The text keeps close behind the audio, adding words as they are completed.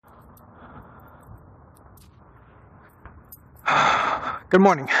Good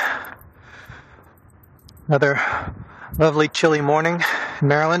morning. Another lovely chilly morning in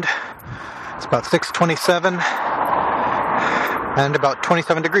Maryland. It's about 6:27 and about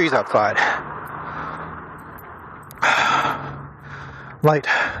 27 degrees outside. Light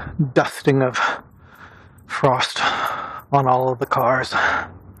dusting of frost on all of the cars.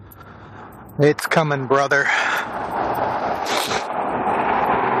 It's coming, brother.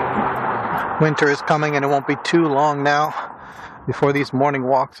 Winter is coming, and it won't be too long now before these morning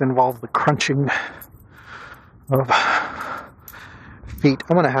walks involve the crunching of feet.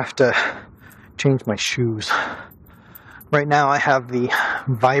 I'm going to have to change my shoes. Right now I have the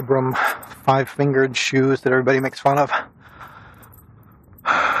Vibram 5-fingered shoes that everybody makes fun of.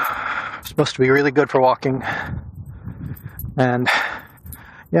 Supposed to be really good for walking. And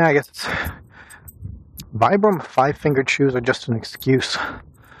yeah, I guess Vibram 5-fingered shoes are just an excuse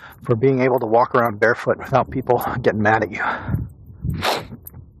for being able to walk around barefoot without people getting mad at you.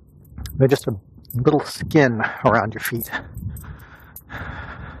 They're just a little skin around your feet.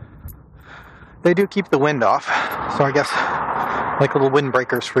 They do keep the wind off, so I guess like little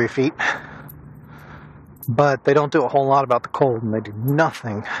windbreakers for your feet. But they don't do a whole lot about the cold, and they do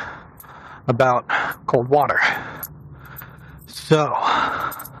nothing about cold water. So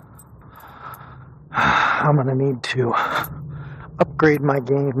I'm gonna need to upgrade my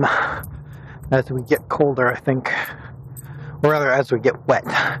game as we get colder, I think. Or rather, as we get wet.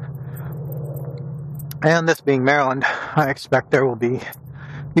 And this being Maryland, I expect there will be at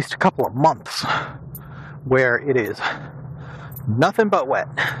least a couple of months where it is nothing but wet.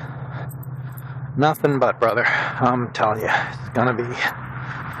 Nothing but, brother. I'm telling you, it's gonna be...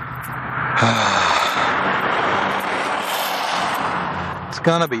 it's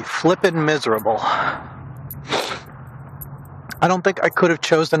gonna be flippin' miserable. I don't think I could have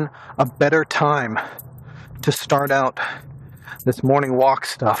chosen a better time to start out this morning walk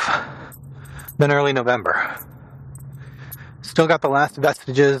stuff than early November. Still got the last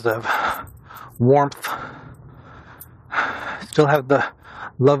vestiges of warmth. Still have the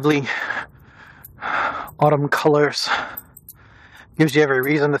lovely autumn colors. Gives you every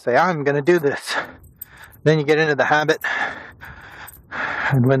reason to say, I'm going to do this. Then you get into the habit,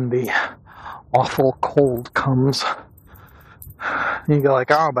 and when the awful cold comes, you go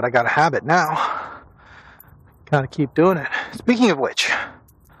like, oh, but I got a habit now. Gotta keep doing it. Speaking of which,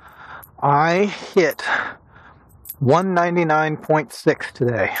 I hit 199.6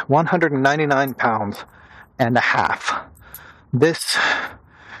 today. 199 pounds and a half. This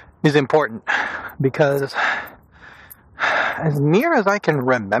is important because as near as I can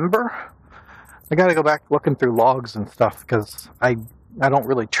remember, I gotta go back looking through logs and stuff because I don't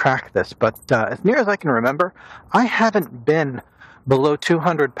really track this, but as near as I can remember, I haven't been below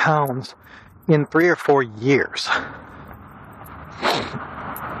 200 pounds in 3 or 4 years.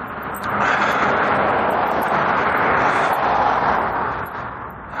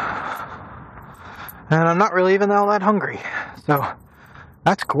 And I'm not really even all that hungry. So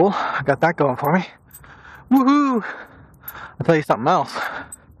that's cool. I got that going for me. Woohoo! I'll tell you something else.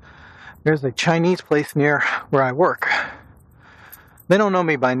 There's a Chinese place near where I work. They don't know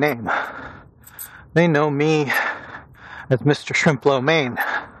me by name. They know me as Mr. Shrimp Lo Mein.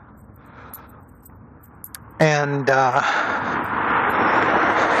 And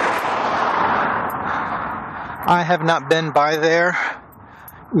I have not been by there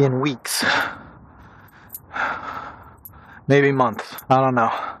in weeks. Maybe months. I don't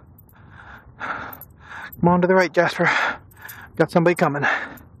know. Come on to the right, Jasper. Got somebody coming.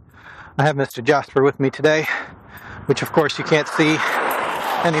 I have Mr. Jasper with me today, which of course you can't see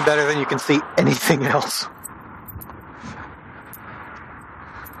any better than you can see anything else.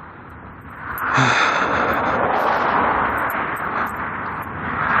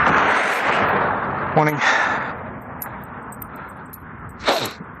 Morning.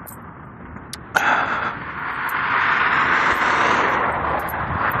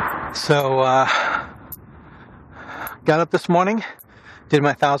 So, got up this morning, did my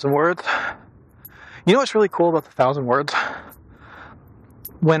 1,000 words. You know what's really cool about the 1,000 words?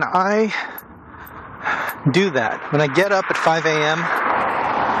 When I do that, when I get up at 5 a.m.,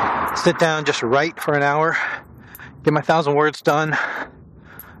 sit down, just write for an hour, get my 1,000 words done,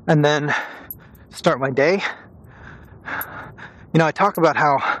 and then start my day. You know, I talk about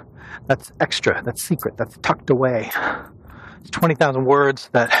how that's extra, that's secret, that's tucked away. It's 20,000 words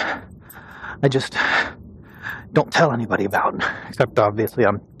that I just don't tell anybody about, except obviously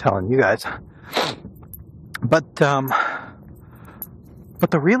I'm telling you guys. But the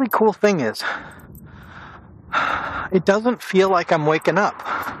really cool thing is, it doesn't feel like I'm waking up.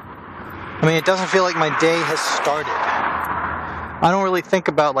 I mean, it doesn't feel like my day has started. I don't really think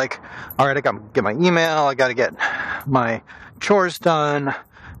about like, all right, I got to get my email, I got to get my chores done,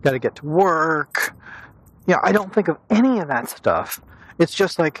 got to get to work. I don't think of any of that stuff. It's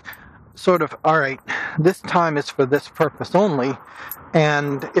just like sort of, all right, this time is for this purpose only,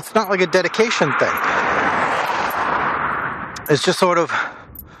 and it's not like a dedication thing. It's just sort of,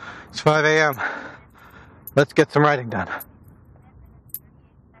 it's 5 a.m. Let's get some writing done.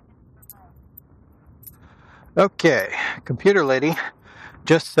 Okay, computer lady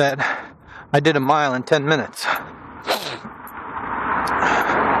just said I did a mile in 10 minutes.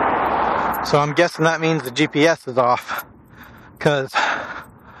 So I'm guessing that means the GPS is off, because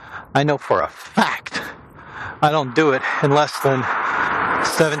I know for a fact I don't do it in less than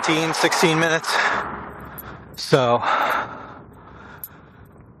 17, 16 minutes. So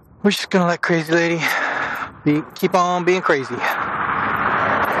we're just gonna let crazy lady keep on being crazy.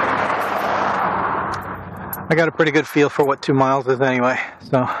 I got a pretty good feel for what 2 miles is anyway,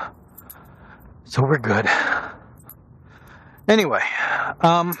 so we're good. Anyway,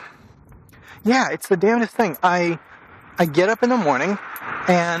 it's the damnedest thing. I get up in the morning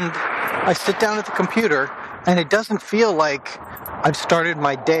and I sit down at the computer, and it doesn't feel like I've started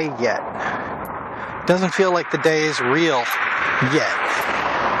my day yet. It doesn't feel like the day is real yet.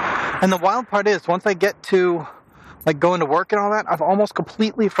 And the wild part is, once I get to like going to work and all that, I've almost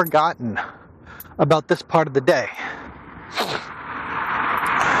completely forgotten about this part of the day.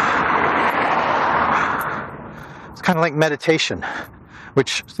 It's kind of like meditation,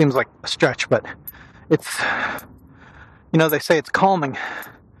 which seems like a stretch, but it's, they say it's calming.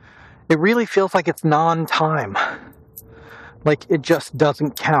 It really feels like it's non-time. Like it just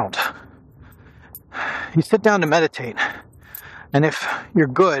doesn't count. You sit down to meditate, and if you're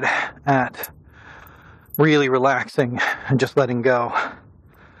good at really relaxing and just letting go,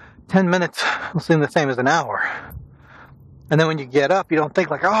 10 minutes will seem the same as an hour. And then when you get up, you don't think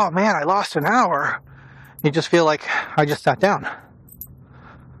like, oh man, I lost an hour. You just feel like I just sat down.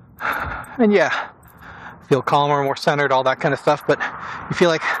 And feel calmer, more centered, all that kind of stuff, but you feel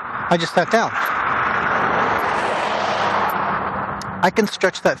like I just sat down. I can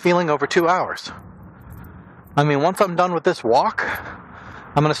stretch that feeling over 2 hours. I mean, once I'm done with this walk,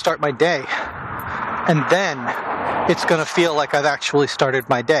 I'm going to start my day. And then it's going to feel like I've actually started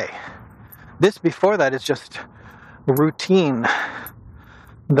my day. This before that is just a routine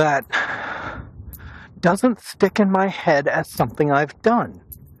that doesn't stick in my head as something I've done,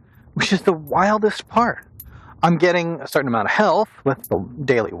 which is the wildest part. I'm getting a certain amount of health with the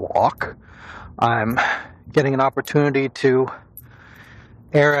daily walk. I'm getting an opportunity to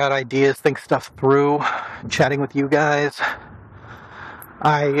air out ideas, think stuff through, chatting with you guys.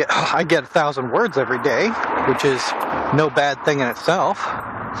 I get 1,000 words every day, which is no bad thing in itself.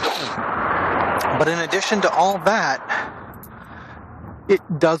 But in addition to all that, it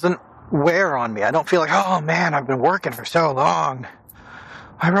doesn't wear on me. I don't feel like, oh man, I've been working for so long.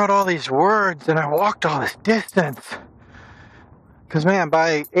 I wrote all these words and I walked all this distance. Because man,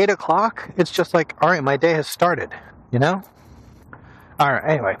 by 8 o'clock, it's just like, all right, my day has started, All right,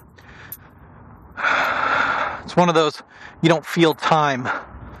 anyway. It's one of those, you don't feel time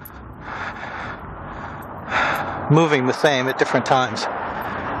moving the same at different times.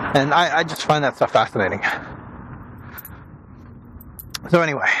 And I just find that stuff fascinating. So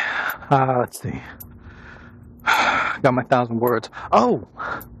anyway, let's see. Got my 1,000 words. Oh!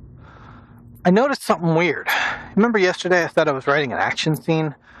 I noticed something weird. Remember yesterday I said I was writing an action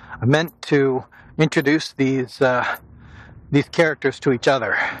scene? I meant to introduce these characters to each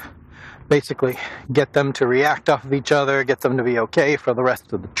other. Basically, get them to react off of each other, get them to be okay for the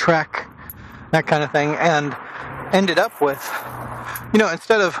rest of the trek, that kind of thing, and ended up with,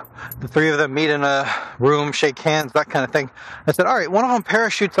 instead of the three of them meet in a room, shake hands, that kind of thing, I said, all right, one of them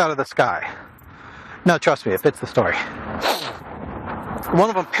parachutes out of the sky. No, trust me, it fits the story. One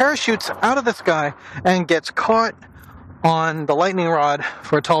of them parachutes out of the sky and gets caught on the lightning rod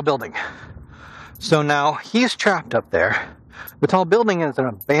for a tall building. So now he's trapped up there. The tall building is an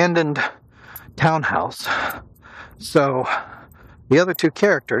abandoned townhouse. So the other two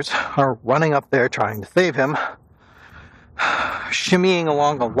characters are running up there trying to save him, shimmying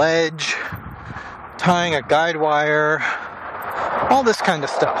along a ledge, tying a guide wire, all this kind of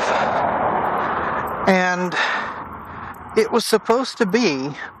stuff. And it was supposed to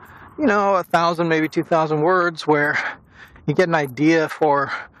be, 1,000, maybe 2,000 words where you get an idea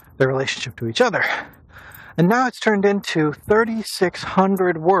for their relationship to each other. And now it's turned into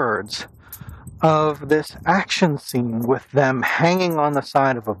 3,600 words of this action scene with them hanging on the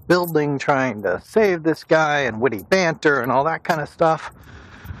side of a building trying to save this guy and witty banter and all that kind of stuff.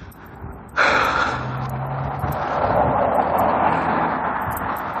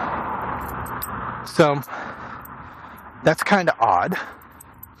 So that's kind of odd.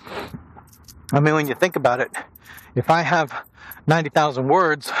 I mean, when you think about it, if I have 90,000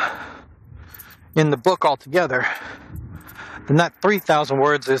 words in the book altogether, then that 3,000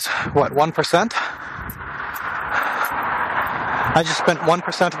 words is, what, 1%? I just spent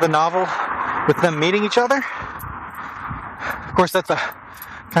 1% of the novel with them meeting each other. Of course, that's a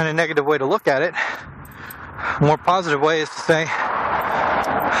kind of negative way to look at it. A more positive way is to say,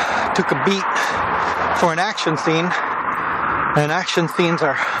 took a beat for an action scene, and action scenes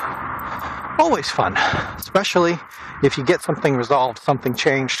are always fun, especially if you get something resolved, something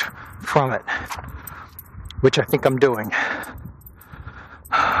changed from it, which I think I'm doing.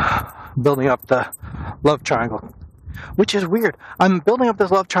 Building up the love triangle, which is weird. I'm building up this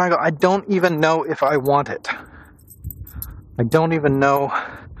love triangle. I don't even know if I want it. I don't even know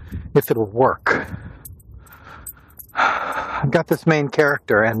if it'll work. I've got this main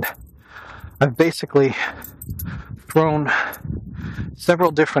character, and I've basically thrown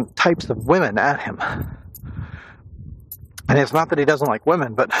several different types of women at him. And it's not that he doesn't like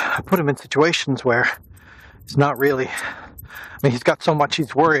women, but I put him in situations where it's not really... I mean, he's got so much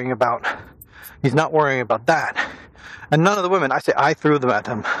he's worrying about. He's not worrying about that. And none of the women, I threw them at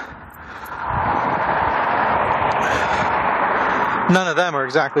him. None of them are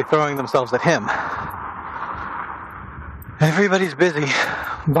exactly throwing themselves at him. Everybody's busy,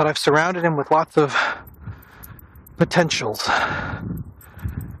 but I've surrounded him with lots of potentials. And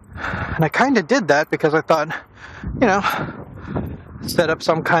I kind of did that because I thought, set up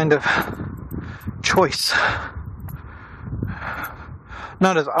some kind of choice.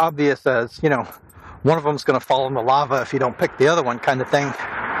 Not as obvious as, one of them's going to fall in the lava if you don't pick the other one kind of thing.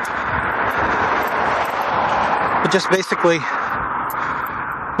 But just basically,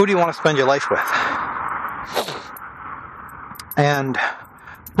 who do you want to spend your life with? And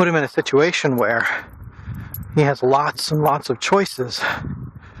put him in a situation where he has lots and lots of choices.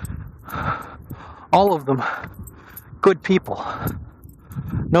 All of them good people.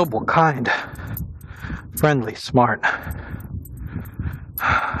 Noble, kind, friendly, smart.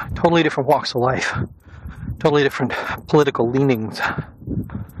 Totally different walks of life. Totally different political leanings.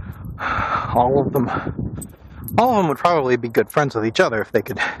 All of them would probably be good friends with each other if they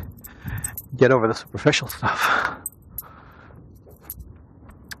could get over the superficial stuff.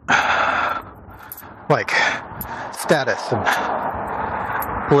 Like status and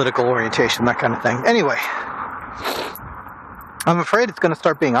political orientation, that kind of thing. Anyway, I'm afraid it's going to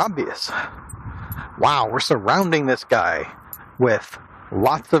start being obvious. Wow, we're surrounding this guy with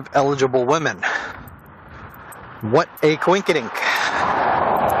lots of eligible women. What a coinkydink.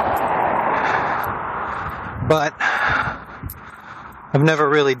 But I've never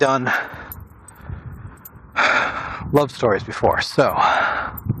really done love stories before, so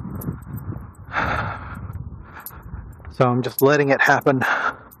I'm just letting it happen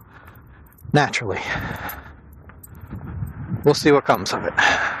naturally. We'll see what comes of it.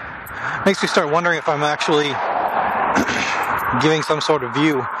 Makes me start wondering if I'm actually giving some sort of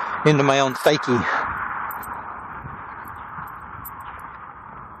view into my own psyche.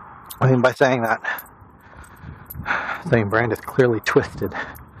 I mean, by saying that, saying Brand is clearly twisted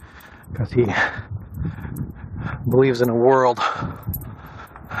because he believes in a world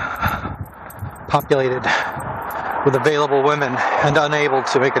populated with available women and unable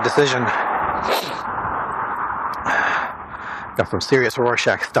to make a decision. Got some serious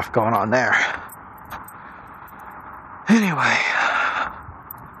Rorschach stuff going on there. Anyway,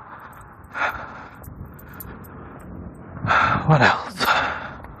 what else?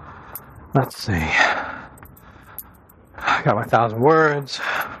 Let's see. I got my 1,000 words.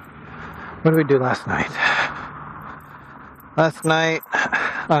 What did we do last night? Last night,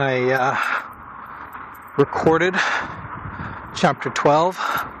 I recorded chapter 12.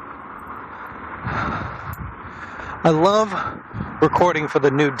 I love recording for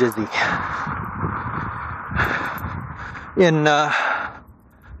the new Dizzy. In the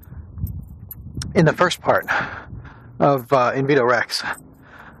first part of In Vito Rex,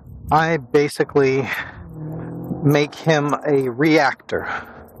 I basically make him a reactor.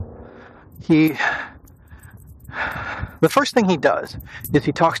 The first thing he does is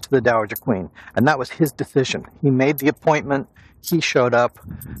he talks to the Dowager Queen, and that was his decision. He made the appointment, he showed up,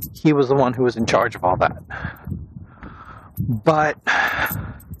 he was the one who was in charge of all that. But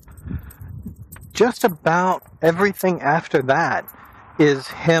just about everything after that is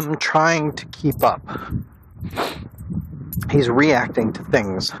him trying to keep up. He's reacting to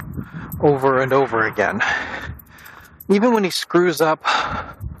things over and over again. Even when he screws up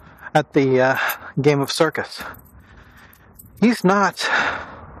at the game of circus, he's not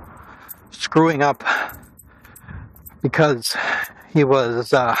screwing up because he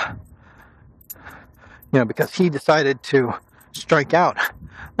was, because he decided to strike out.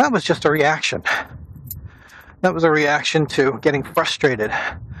 That was just a reaction. That was a reaction to getting frustrated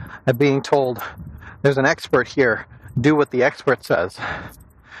at being told, there's an expert here, do what the expert says.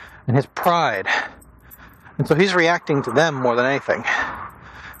 And his pride. And so he's reacting to them more than anything.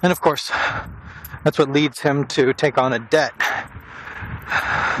 And of course, that's what leads him to take on a debt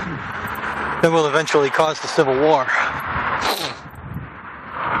that will eventually cause the Civil War.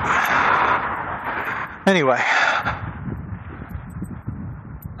 Anyway.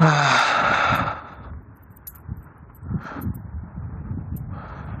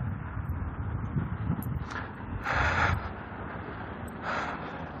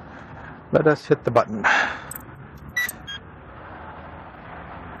 Let us hit the button.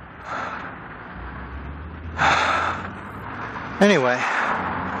 Anyway,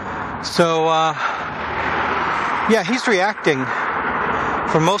 so, yeah, he's reacting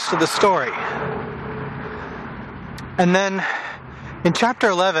for most of the story. And then in chapter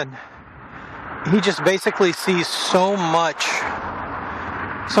 11, he just basically sees so much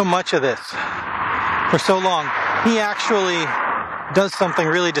of this for so long. He actually does something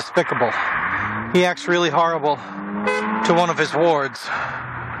really despicable. He acts really horrible to one of his wards.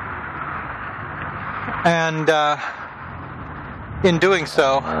 And in doing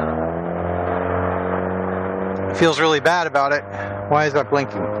so, feels really bad about it. Why is that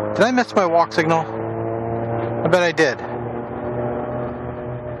blinking? Did I miss my walk signal? I bet I did.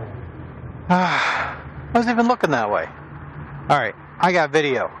 I wasn't even looking that way. Alright, I got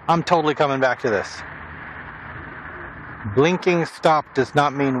video. I'm totally coming back to this. Blinking stop does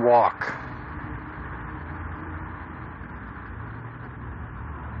not mean walk.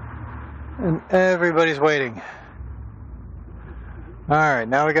 And everybody's waiting. Alright,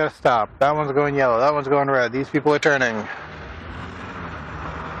 now we gotta stop. That one's going yellow, that one's going red. These people are turning.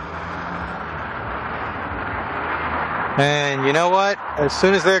 And you know what? As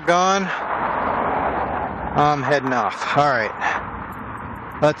soon as they're gone, I'm heading off. Alright.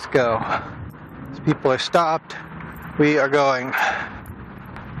 Let's go. These people are stopped. We are going.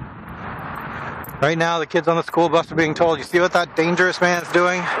 Right now, the kids on the school bus are being told, you see what that dangerous man's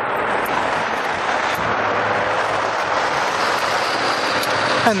doing?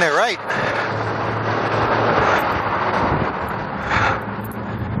 And they're right.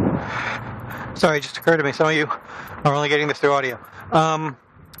 Sorry, it just occurred to me, some of you are only getting this through audio.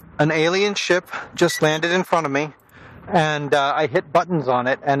 An alien ship just landed in front of me, and I hit buttons on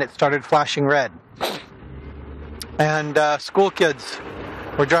it, and it started flashing red. And school kids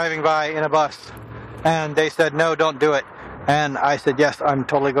were driving by in a bus, and they said, no, don't do it. And I said, yes, I'm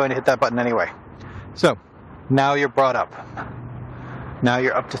totally going to hit that button anyway. So, now you're brought up. Now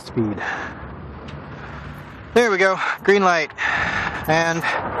you're up to speed. There we go, green light. And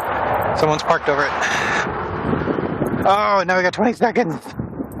someone's parked over it. Oh, now we got 20 seconds.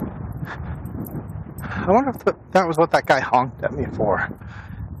 I wonder if that was what that guy honked at me for.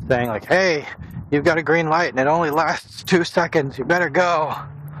 Saying like, hey, you've got a green light and it only lasts 2 seconds. You better go.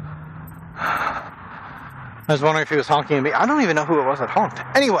 I was wondering if he was honking at me. I don't even know who it was that honked.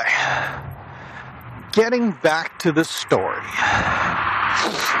 Anyway, getting back to the story.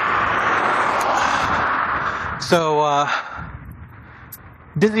 So,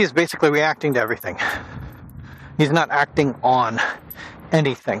 Dizzy is basically reacting to everything. He's not acting on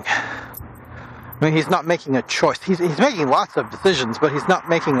anything. I mean, he's not making a choice. He's making lots of decisions, but he's not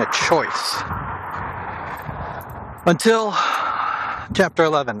making a choice. Until chapter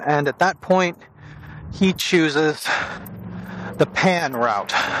 11. And at that point, he chooses the Pan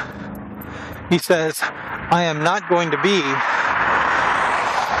route. He says, I am not going to be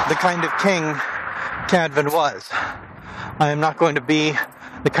the kind of king Cadvan was. I am not going to be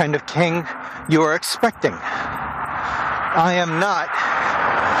the kind of king you are expecting. I am not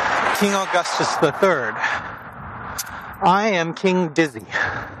King Augustus III. I am King Dizzy.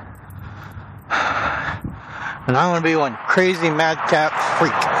 And I want to be one crazy madcap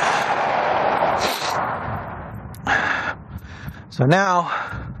freak. So now,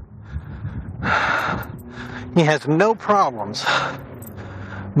 he has no problems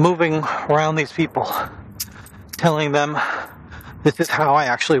moving around these people, telling them, this is how I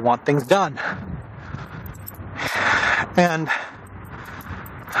actually want things done. And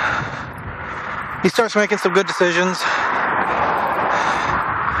he starts making some good decisions,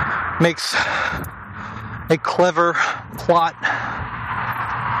 makes a clever plot,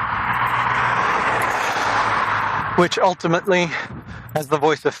 which ultimately, as the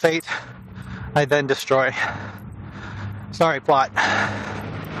voice of fate, I then destroy. Sorry, plot.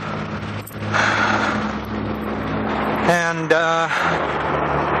 And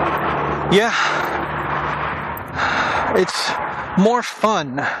yeah, it's more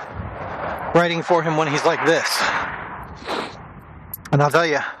fun writing for him when he's like this. And I'll tell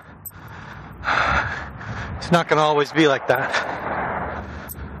you, it's not going to always be like that.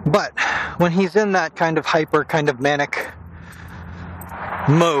 But when he's in that kind of hyper, kind of manic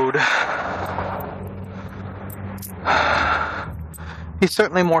mode, he's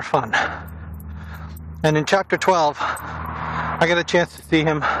certainly more fun. And in chapter 12, I got a chance to see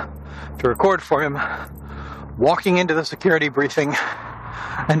him, to record for him, walking into the security briefing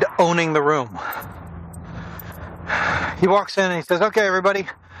and owning the room. He walks in and he says, "Okay, everybody,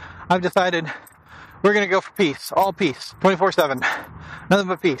 I've decided we're going to go for peace. All peace. 24/7. Nothing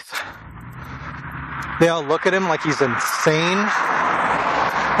but peace." They all look at him like he's insane.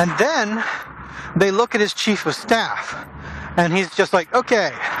 And then they look at his chief of staff. And he's just like,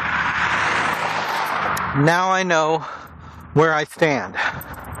 "Okay, now I know where I stand."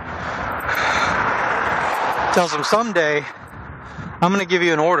 Tells him, "Someday, I'm going to give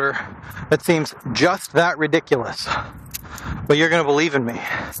you an order that seems just that ridiculous. But you're going to believe in me.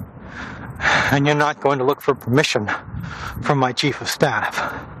 And you're not going to look for permission from my chief of staff."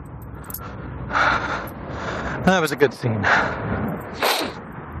 That was a good scene.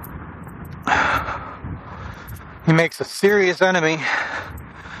 He makes a serious enemy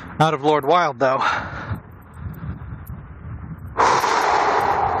out of Lord Wilde, though.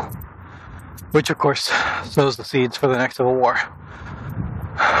 Which, of course, sows the seeds for the next Civil War.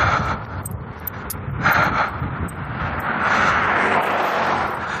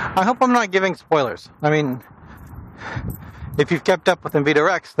 I hope I'm not giving spoilers. I mean, if you've kept up with Invita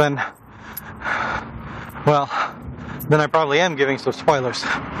Rex, then I probably am giving some spoilers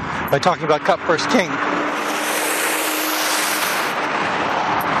by talking about Cup vs. King.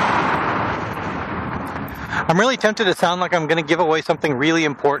 I'm really tempted to sound like I'm going to give away something really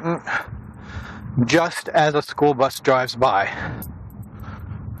important just as a school bus drives by.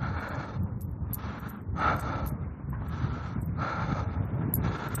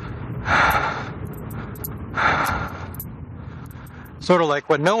 Sort of like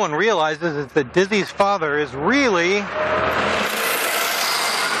what no one realizes is that Dizzy's father is really...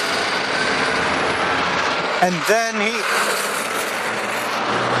 And then he...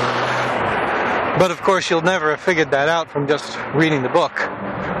 But of course you'll never have figured that out from just reading the book.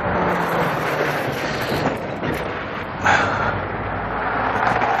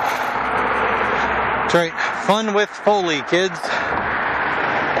 That's right, fun with Foley, kids.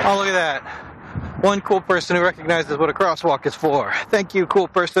 Oh, look at that. One cool person who recognizes what a crosswalk is for. Thank you, cool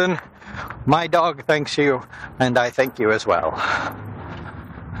person. My dog thanks you, and I thank you as well.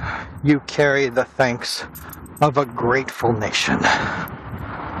 You carry the thanks of a grateful nation.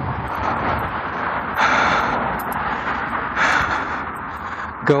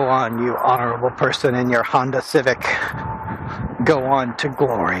 Go on, you honorable person in your Honda Civic. Go on to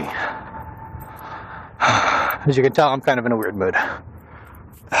glory. As you can tell, I'm kind of in a weird mood.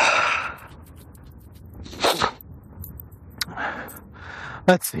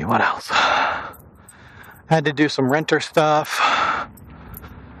 Let's see, what else? Had to do some renter stuff.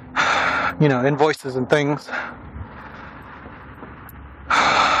 You know, invoices and things.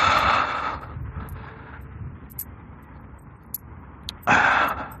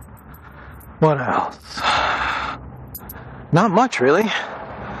 What else? Not much, really.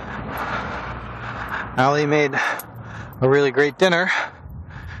 Allie made a really great dinner.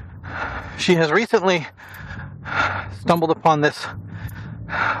 She has recently stumbled upon this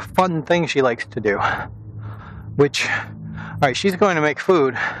fun thing she likes to do, which, alright, she's going to make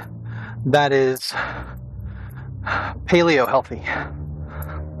food that is paleo healthy.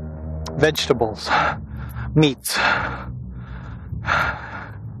 Vegetables, meats,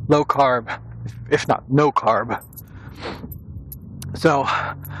 low carb, if not no carb. So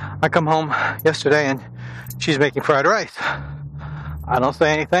I come home yesterday and she's making fried rice. I don't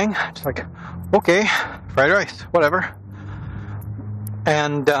say anything, just like, okay, fried rice, whatever.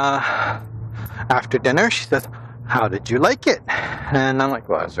 And after dinner, she says, "How did you like it?" And I'm like,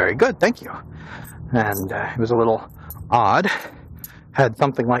 "Well, it was very good, thank you." And it was a little odd. Had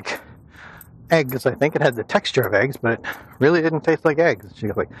something like eggs, I think. It had the texture of eggs, but it really didn't taste like eggs. She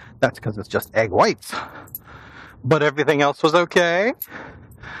was like, "That's because it's just egg whites." But everything else was okay.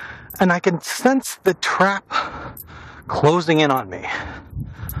 And I can sense the trap closing in on me.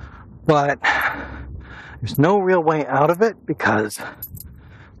 But there's no real way out of it, because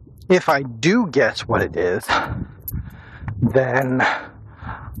if I do guess what it is, then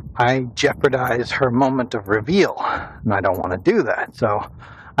I jeopardize her moment of reveal, and I don't want to do that. So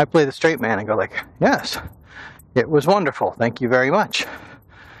I play the straight man and go like, "Yes, It was wonderful. Thank you very much.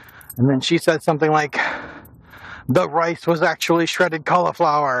 And then she said something like, the rice was actually shredded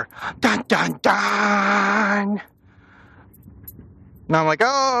cauliflower. Dun, dun, dun. And I'm like,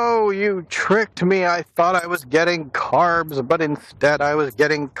 oh, you tricked me. I thought I was getting carbs, but instead I was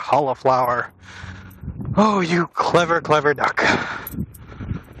getting cauliflower. Oh, you clever, clever duck.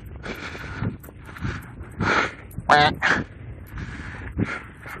 Whack.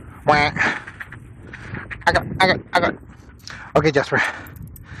 Whack. I got. Okay, Jasper.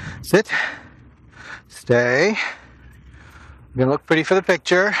 Sit. Stay. I'm gonna look pretty for the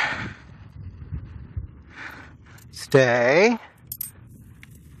picture. Stay.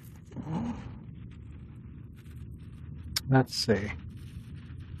 Let's see.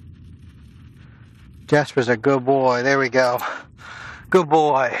 Jasper's a good boy. There we go. Good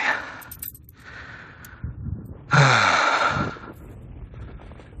boy.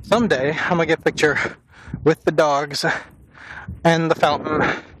 Someday I'm gonna get a picture with the dogs and the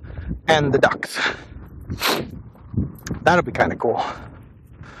fountain and the ducks. That'll be kind of cool.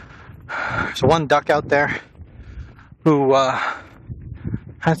 There's one duck out there who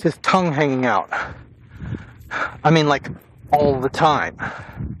has his tongue hanging out. I mean, like, all the time.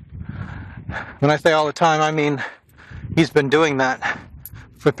 When I say all the time, I mean he's been doing that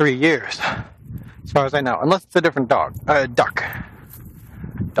for 3 years, as far as I know. Unless it's a different duck.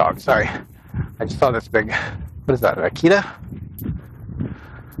 Dog, sorry. I just saw this big, what is that, an Akita?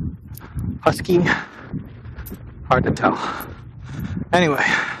 Husky? Hard to tell. Anyway,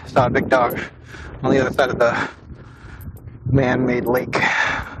 saw a big dog on the other side of the man-made lake.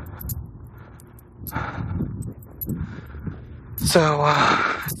 So,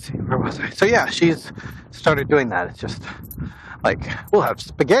 let's see, where was I? So yeah, she's started doing that. It's just like, we'll have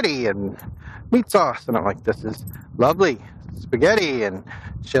spaghetti and meat sauce. And I'm like, this is lovely. Spaghetti. And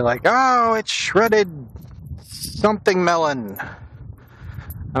she's like, oh, it's shredded something melon.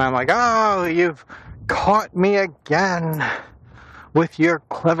 And I'm like, oh, you've caught me again with your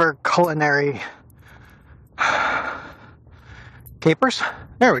clever culinary capers.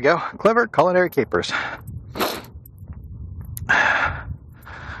 There we go. Clever culinary capers.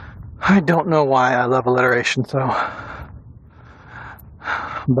 I don't know why I love alliteration so,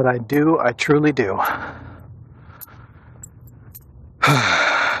 but I do, I truly do.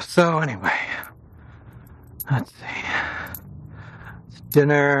 So anyway, let's see. It's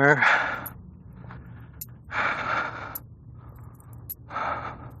dinner.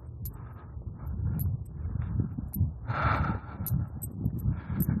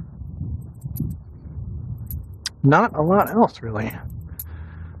 Not a lot else, really.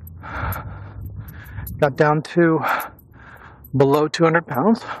 Got down to below 200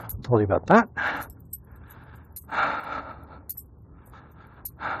 pounds. Told you about that.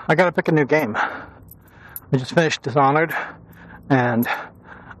 I gotta pick a new game. I just finished Dishonored, and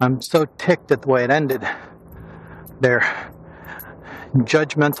I'm so ticked at the way it ended. Their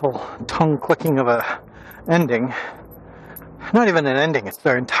judgmental, tongue-clicking of a ending. Not even an ending, it's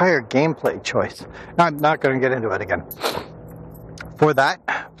their entire gameplay choice. I'm not going to get into it again. For that,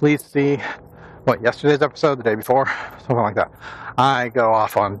 please see, yesterday's episode, the day before, something like that. I go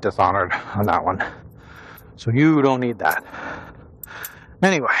off on Dishonored on that one. So you don't need that.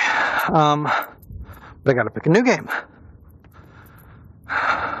 Anyway, but I got to pick a new game.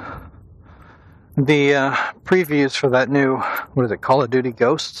 The previews for that new, Call of Duty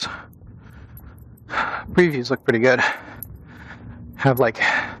Ghosts? Previews look pretty good. Have like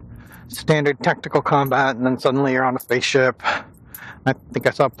standard tactical combat, and then suddenly you're on a spaceship. I think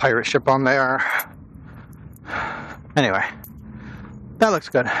I saw a pirate ship on there. Anyway, that looks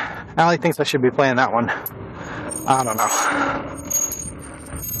good. Allie thinks I should be playing that one. I don't know.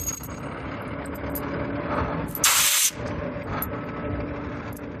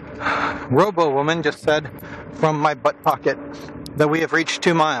 Robo Woman just said from my butt pocket that we have reached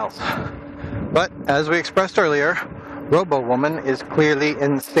 2 miles. But as we expressed earlier, Robo Woman is clearly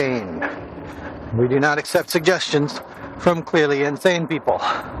insane. We do not accept suggestions from clearly insane people.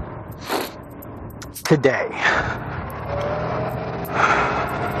 Today.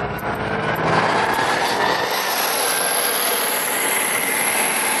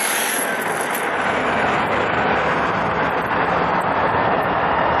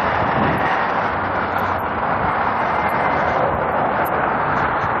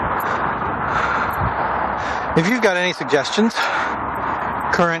 If you've got any suggestions,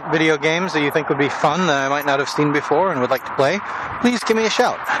 current video games that you think would be fun that I might not have seen before and would like to play, please give me a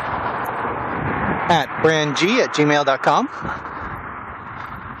shout at brandg@gmail.com.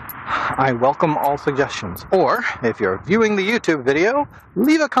 I welcome all suggestions. Or, if you're viewing the YouTube video,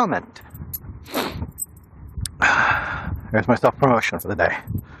 leave a comment. There's my self-promotion for the day.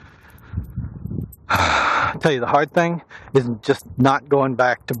 I'll tell you, the hard thing is just not going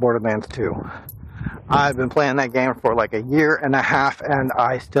back to Borderlands 2. I've been playing that game for like a year and a half, and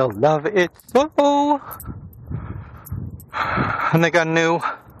I still love it so. And they got a new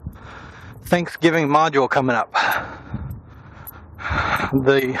Thanksgiving module coming up.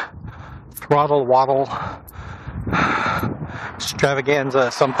 The Throttle Waddle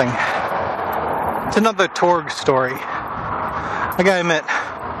Extravaganza something. It's another Torg story. I gotta admit,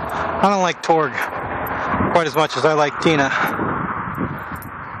 I don't like Torg quite as much as I like Tina.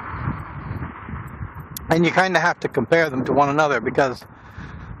 And you kind of have to compare them to one another because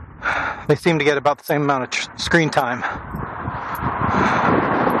they seem to get about the same amount of screen time.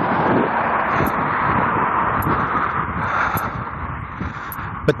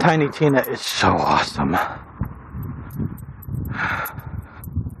 But Tiny Tina is so awesome.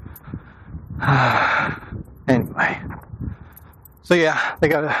 Anyway. So yeah, they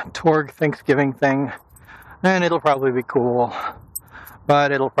got a Torg Thanksgiving thing. And it'll probably be cool.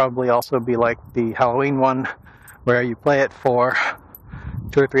 But it'll probably also be like the Halloween one, where you play it for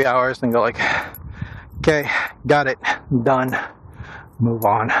 2 or 3 hours and go like, okay, got it, done, move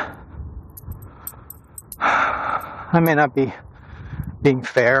on. I may not be being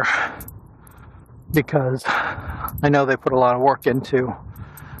fair, because I know they put a lot of work into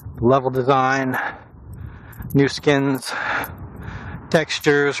level design, new skins,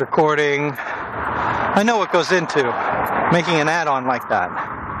 textures, recording. I know what goes into making an add-on like that.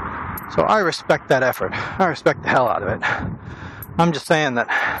 So I respect that effort. I respect the hell out of it. I'm just saying that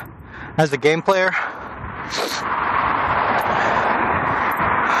as a game player,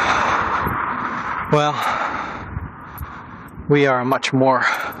 well, we are a much more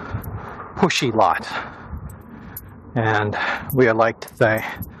pushy lot. And we are like to say,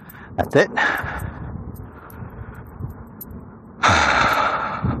 that's it.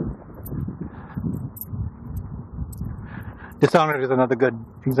 Dishonored is another good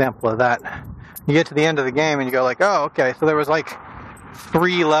example of that. You get to the end of the game and you go like, oh, okay, so there was like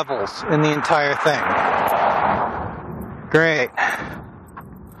 3 levels in the entire thing. Great.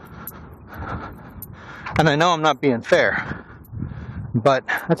 And I know I'm not being fair, but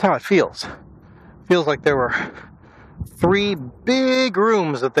that's how it feels. It feels like there were 3 big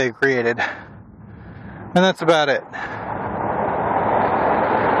rooms that they created, and that's about it.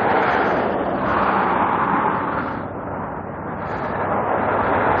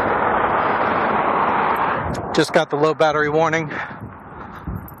 Just got the low battery warning.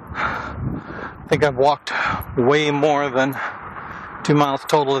 I think I've walked way more than 2 miles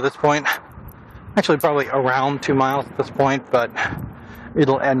total at this point. Actually, probably around 2 miles at this point, but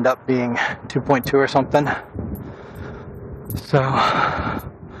it'll end up being 2.2 or something. So,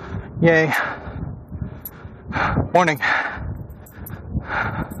 yay. Morning.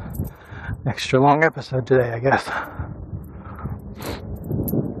 Extra long episode today, I guess.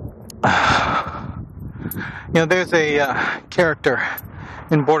 You know, there's a character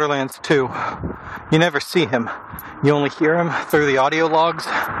in Borderlands 2. You never see him. You only hear him through the audio logs.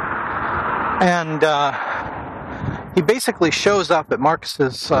 And he basically shows up at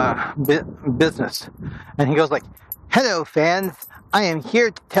Marcus's business. And he goes like, "Hello, fans. I am here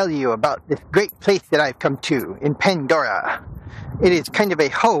to tell you about this great place that I've come to in Pandora. It is kind of a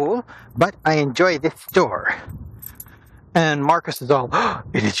hole, but I enjoy this store." And Marcus is all, "Oh,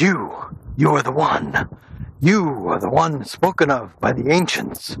 it is you. You are the one. You are the one spoken of by the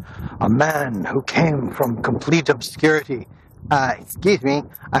ancients. A man who came from complete obscurity. Excuse me,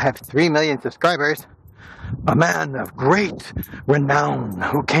 I have 3 million subscribers. A man of great renown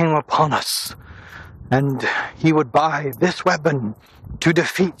who came upon us. And he would buy this weapon to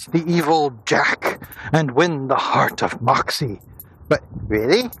defeat the evil Jack and win the heart of Moxxi." But,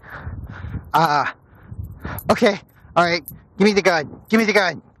 really? Okay, alright, give me the gun, give me the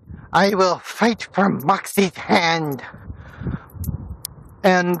gun. I will fight for Moxxi's hand.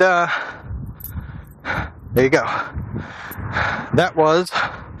 And, there you go. That was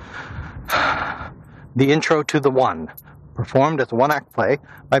the intro to The One, performed as a one-act play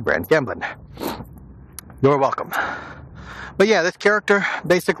by Brand Gamblin. You're welcome. But yeah, this character,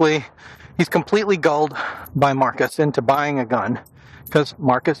 basically, he's completely gulled by Marcus into buying a gun, because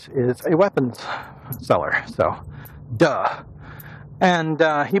Marcus is a weapons seller, so, duh. And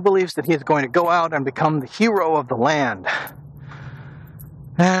he believes that he's going to go out and become the hero of the land.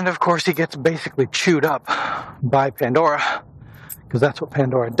 And of course he gets basically chewed up by Pandora, because that's what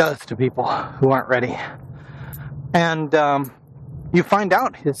Pandora does to people who aren't ready. And you find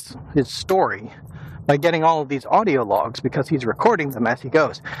out his story by getting all of these audio logs because he's recording them as he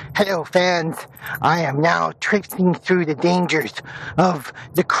goes. Hello, fans. I am now tracing through the dangers of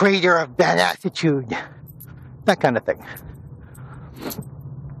the crater of bad attitude. That kind of thing.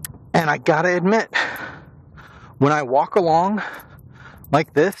 And I gotta admit, when I walk along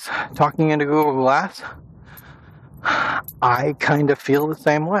like this, talking into Google Glass, I kind of feel the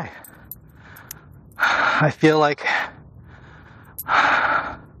same way. I feel like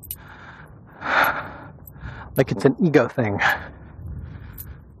it's an ego thing.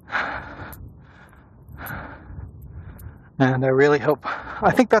 And I really hope,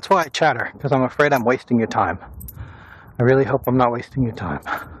 I think that's why I chatter, because I'm afraid I'm wasting your time. I really hope I'm not wasting your time.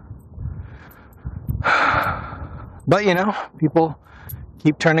 But you know, people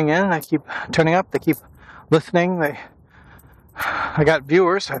keep turning in, they keep turning up, they keep listening. I got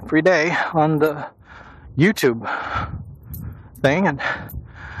viewers every day on the YouTube thing, and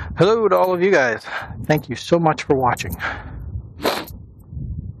hello to all of you guys. Thank you so much for watching.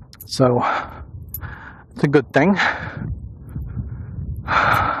 So, it's a good thing.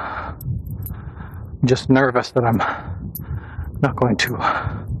 I'm just nervous that I'm not going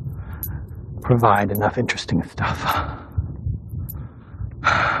to provide enough interesting stuff.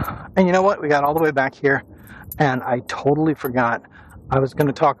 And you know what? We got all the way back here, and I totally forgot. I was going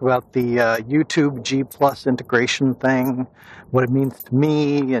to talk about the YouTube G Plus integration thing, what it means to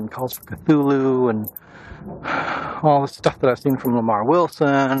me, and Calls for Cthulhu, and all the stuff that I've seen from Lamar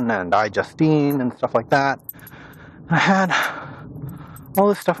Wilson and iJustine and stuff like that. I had all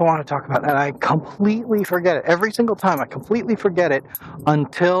this stuff I want to talk about, and I completely forget it. Every single time I completely forget it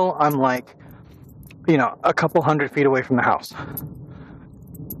until I'm like, you know, a couple 100 feet away from the house.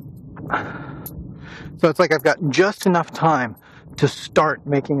 So it's like I've got just enough time to start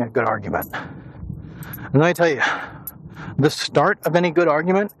making a good argument. And let me tell you, the start of any good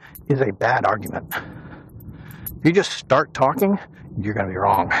argument is a bad argument. If you just start talking, you're going to be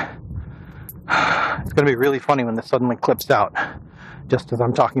wrong. It's going to be really funny when this suddenly clips out, just as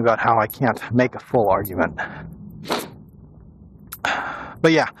I'm talking about how I can't make a full argument.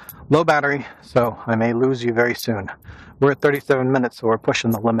 But yeah, low battery, so I may lose you very soon. We're at 37 minutes, so we're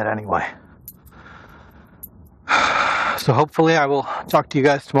pushing the limit anyway. So hopefully I will talk to you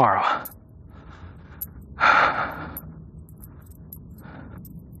guys tomorrow.